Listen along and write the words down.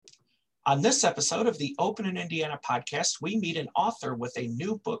On this episode of the Open in Indiana podcast, we meet an author with a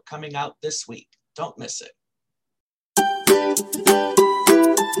new book coming out this week. Don't miss it.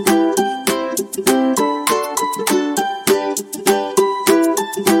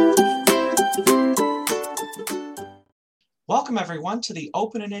 Welcome, everyone, to the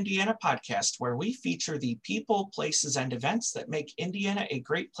Open in Indiana podcast, where we feature the people, places, and events that make Indiana a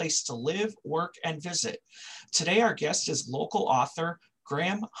great place to live, work, and visit. Today, our guest is local author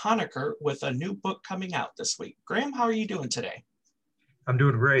Graham Honaker with a new book coming out this week. Graham, how are you doing today? I'm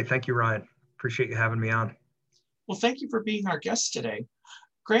doing great. Thank you, Ryan. Appreciate you having me on. Well, thank you for being our guest today.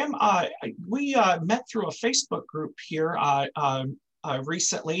 Graham, we met through a Facebook group here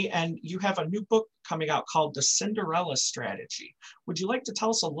recently, and you have a new book coming out called The Cinderella Strategy. Would you like to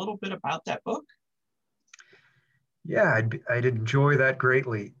tell us a little bit about that book? Yeah, I'd enjoy that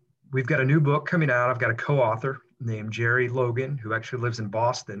greatly. We've got a new book coming out. I've got a co-author named Jerry Logan, who actually lives in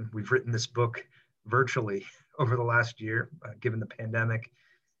Boston. We've written this book virtually over the last year, given the pandemic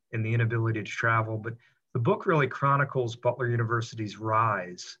and the inability to travel. But the book really chronicles Butler University's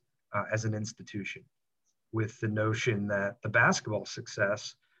rise as an institution, with the notion that the basketball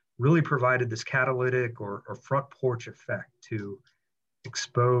success really provided this catalytic or front porch effect to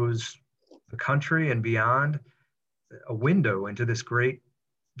expose the country and beyond a window into this great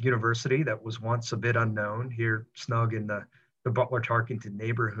university that was once a bit unknown here snug in the Butler-Tarkington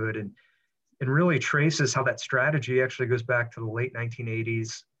neighborhood, and really traces how that strategy actually goes back to the late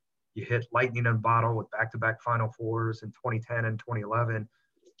 1980s. You hit lightning in a bottle with back-to-back Final Fours in 2010 and 2011.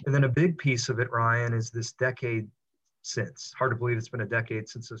 And then a big piece of it, Ryan, is this decade since. Hard to believe it's been a decade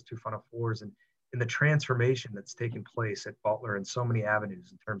since those two Final Fours, and the transformation that's taken place at Butler in so many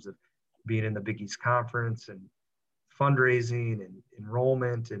avenues in terms of being in the Big East Conference and fundraising and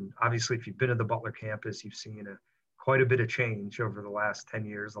enrollment. And obviously, if you've been to the Butler campus, you've seen quite a bit of change over the last 10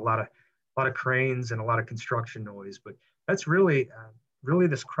 years, a lot of cranes and a lot of construction noise. But that's really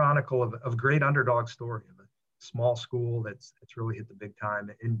this chronicle of great underdog story of a small school that's really hit the big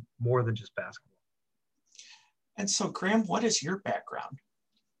time in more than just basketball. And so, Graham, what is your background?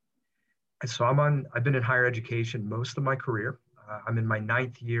 So I've been in higher education most of my career. I'm in my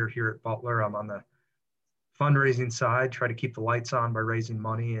 9th year here at Butler. I'm on the fundraising side, try to keep the lights on by raising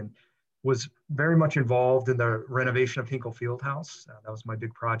money, and was very much involved in the renovation of Hinkle Fieldhouse. That was my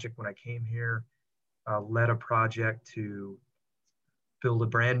big project when I came here. Led a project to build a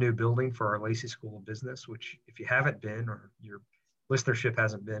brand new building for our Lacey School of Business, which if you haven't been or your listenership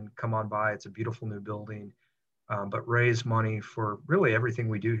hasn't been, come on by. It's a beautiful new building, but raise money for really everything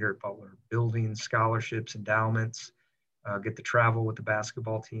we do here at Butler: buildings, scholarships, endowments, get to travel with the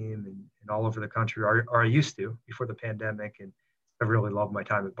basketball team and all over the country, or I used to before the pandemic, and I've really loved my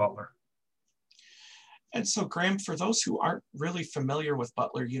time at Butler. And so, Graham, for those who aren't really familiar with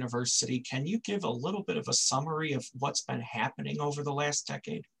Butler University, can you give a little bit of a summary of what's been happening over the last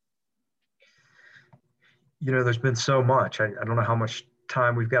decade? You know, there's been so much. I don't know how much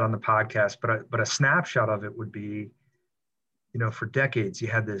time we've got on the podcast, but a snapshot of it would be, you know, for decades, you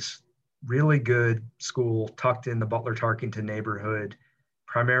had this really good school tucked in the Butler-Tarkington neighborhood,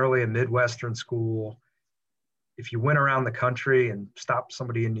 primarily a Midwestern school. If you went around the country and stopped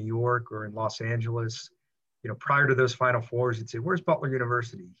somebody in New York or in Los Angeles, you know, prior to those Final Fours, you'd say, "Where's Butler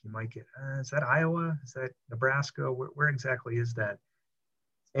University?" You might get, "Is that Iowa? Is that Nebraska? Where exactly is that?"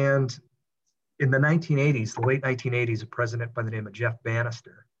 And in the 1980s, the late 1980s, a president by the name of Jeff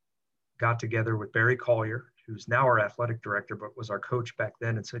Bannister got together with Barry Collier, who's now our athletic director, but was our coach back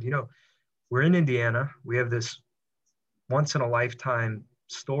then, and said, "You know, we're in Indiana. We have this once-in-a-lifetime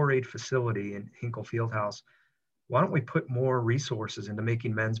storied facility in Hinkle Fieldhouse. Why don't we put more resources into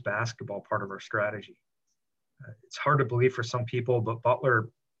making men's basketball part of our strategy?" It's hard to believe for some people, but Butler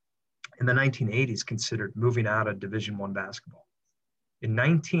in the 1980s considered moving out of Division I basketball. In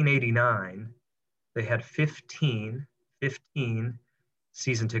 1989, they had 15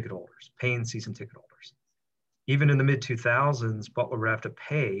 season ticket holders, paying season ticket holders. Even in the mid-2000s, Butler would have to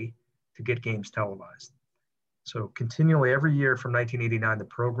pay to get games televised. So continually every year from 1989, the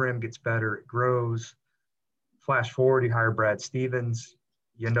program gets better, it grows. Flash forward, you hire Brad Stevens,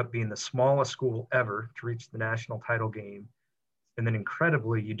 you end up being the smallest school ever to reach the national title game. And then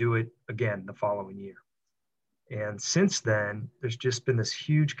incredibly, you do it again the following year. And since then, there's just been this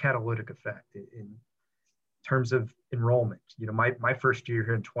huge catalytic effect in terms of enrollment. You know, my first year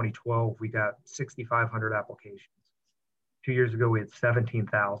here in 2012, we got 6,500 applications. 2 years ago, we had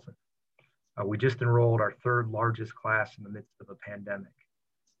 17,000. We just enrolled our 3rd largest class in the midst of a pandemic.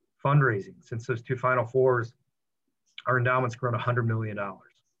 Fundraising, since those two Final Fours, our endowment's grown $100 million.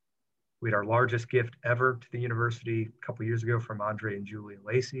 We had our largest gift ever to the university a couple years ago from Andre and Julia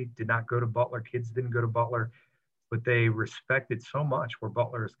Lacey. Did not go to Butler. Kids didn't go to Butler, but they respected so much where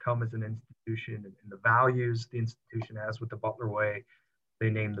Butler has come as an institution and the values the institution has with the Butler way. They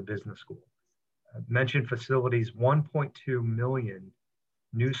named the business school. Mentioned facilities, 1.2 million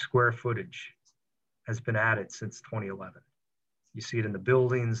new square footage has been added since 2011. You see it in the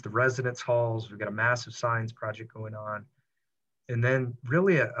buildings, the residence halls. We've got a massive science project going on. And then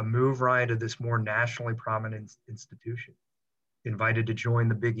really a move, Ryan, to this more nationally prominent institution. Invited to join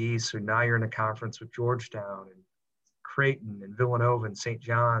the Big East. So now you're in a conference with Georgetown and Creighton and Villanova and St.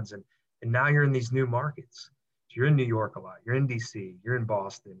 John's. And now you're in these new markets. So you're in New York a lot. You're in DC. You're in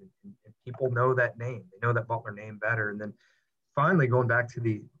Boston. And people know that name. They know that Butler name better. And then finally, going back to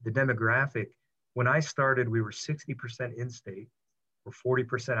the demographic, when I started, we were 60% in-state. We're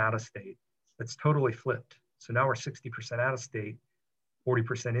 40% out of state. That's totally flipped. So now we're 60% out of state,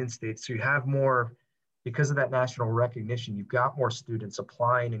 40% in state. So you have more, because of that national recognition, you've got more students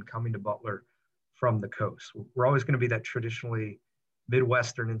applying and coming to Butler from the coast. We're always going to be that traditionally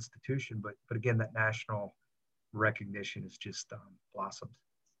Midwestern institution, but again, that national recognition has just blossomed.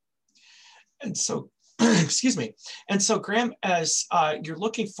 And so, excuse me. And so, Graham, as you're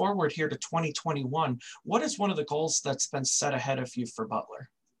looking forward here to 2021, what is one of the goals that's been set ahead of you for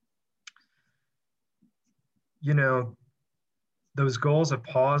Butler? You know, those goals have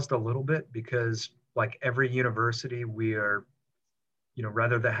paused a little bit because, like every university, we are,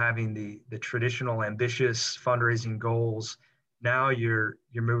 rather than having the traditional ambitious fundraising goals, now you're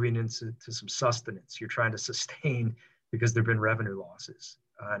moving into some sustenance. You're trying to sustain because there've been revenue losses.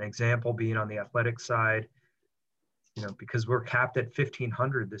 An example being on the athletic side, because we're capped at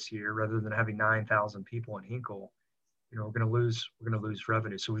 1,500 this year rather than having 9,000 people in Hinkle. We're going to lose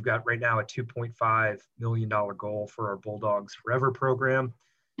revenue. So we've got right now a $2.5 million goal for our Bulldogs Forever program,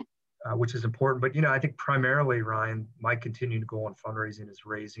 which is important. But, I think primarily, Ryan, my continuing goal in fundraising is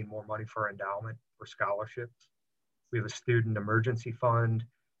raising more money for our endowment for scholarships. We have a student emergency fund.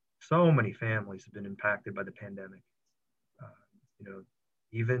 So many families have been impacted by the pandemic.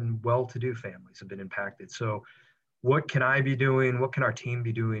 Even well-to-do families have been impacted. So what can I be doing? What can our team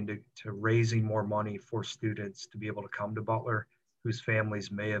be doing to raising more money for students to be able to come to Butler whose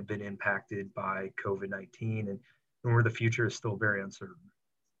families may have been impacted by COVID-19 and where the future is still very uncertain?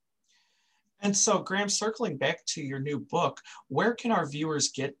 And so, Graham, circling back to your new book, where can our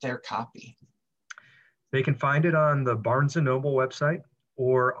viewers get their copy? They can find it on the Barnes & Noble website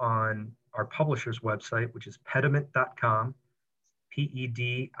or on our publisher's website, which is pediment.com,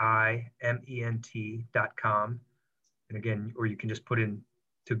 pediment.com. And again, or you can just put in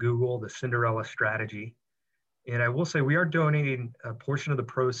to Google the Cinderella Strategy. And I will say we are donating a portion of the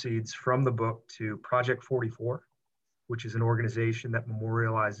proceeds from the book to Project 44, which is an organization that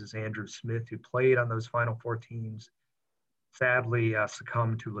memorializes Andrew Smith, who played on those Final Four teams, sadly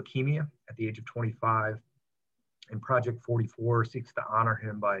succumbed to leukemia at the age of 25. And Project 44 seeks to honor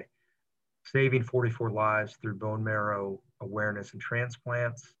him by saving 44 lives through bone marrow awareness and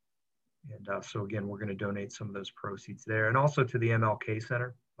transplants. And so again, we're going to donate some of those proceeds there, and also to the MLK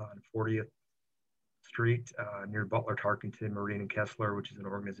Center on 40th Street near Butler, Tarkington, Marine, and Kessler, which is an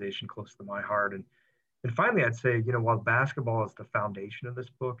organization close to my heart. And finally, I'd say, while basketball is the foundation of this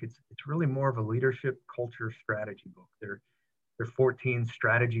book, it's really more of a leadership culture strategy book. There are 14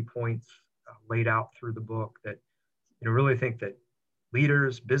 strategy points laid out through the book that really think that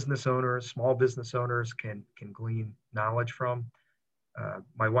leaders, business owners, small business owners can glean knowledge from.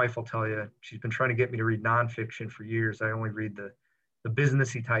 My wife will tell you, she's been trying to get me to read nonfiction for years. I only read the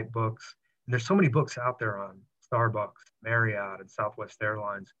businessy type books. And there's so many books out there on Starbucks, Marriott, and Southwest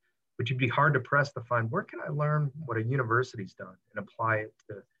Airlines, but you'd be hard to press to find where can I learn what a university's done and apply it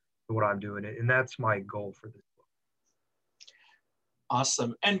to what I'm doing. And that's my goal for this book.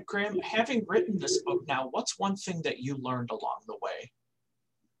 Awesome. And Graham, having written this book now, what's one thing that you learned along the way?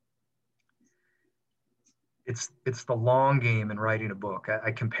 It's the long game in writing a book.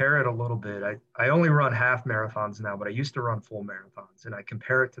 I compare it a little bit. I only run half marathons now, but I used to run full marathons. And I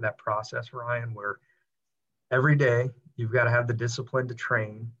compare it to that process, Ryan, where every day you've got to have the discipline to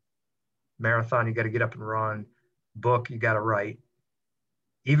train. Marathon, you got to get up and run. Book, you got to write.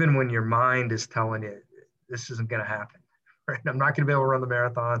 Even when your mind is telling you, this isn't going to happen, right? I'm not going to be able to run the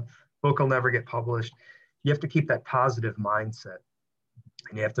marathon. Book will never get published. You have to keep that positive mindset.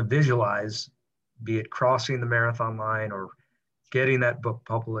 And you have to visualize, be it crossing the marathon line or getting that book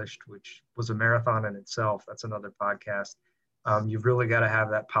published, which was a marathon in itself. That's another podcast. You've really got to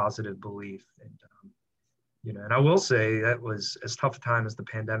have that positive belief. And I will say that was as tough a time as the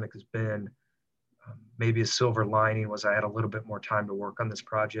pandemic has been. Maybe a silver lining was I had a little bit more time to work on this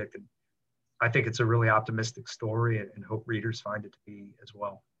project. And I think it's a really optimistic story and hope readers find it to be as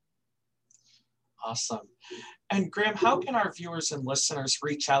well. Awesome. And Graham, how can our viewers and listeners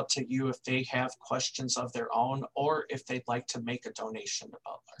reach out to you if they have questions of their own or if they'd like to make a donation to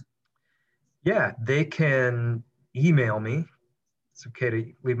Butler? Yeah, they can email me. It's okay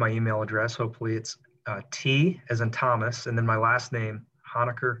to leave my email address. Hopefully it's T as in Thomas, and then my last name,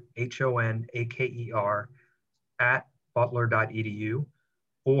 Honaker, Honaker, at butler.edu.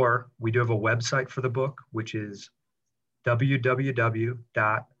 Or we do have a website for the book, which is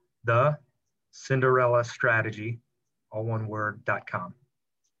www.thecinderellastrategy, all one word, .com.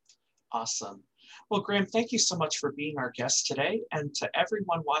 Awesome. Well, Graham, thank you so much for being our guest today. And to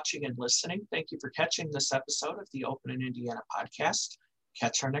everyone watching and listening, thank you for catching this episode of the Open in Indiana podcast.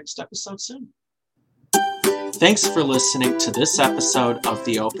 Catch our next episode soon. Thanks for listening to this episode of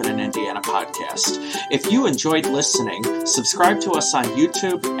the Open in Indiana podcast. If you enjoyed listening, subscribe to us on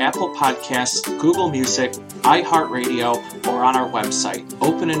YouTube, Apple Podcasts, Google Music, iHeartRadio, or on our website,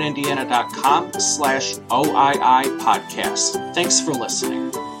 openindiana.com/OII podcast. Thanks for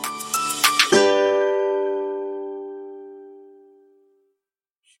listening.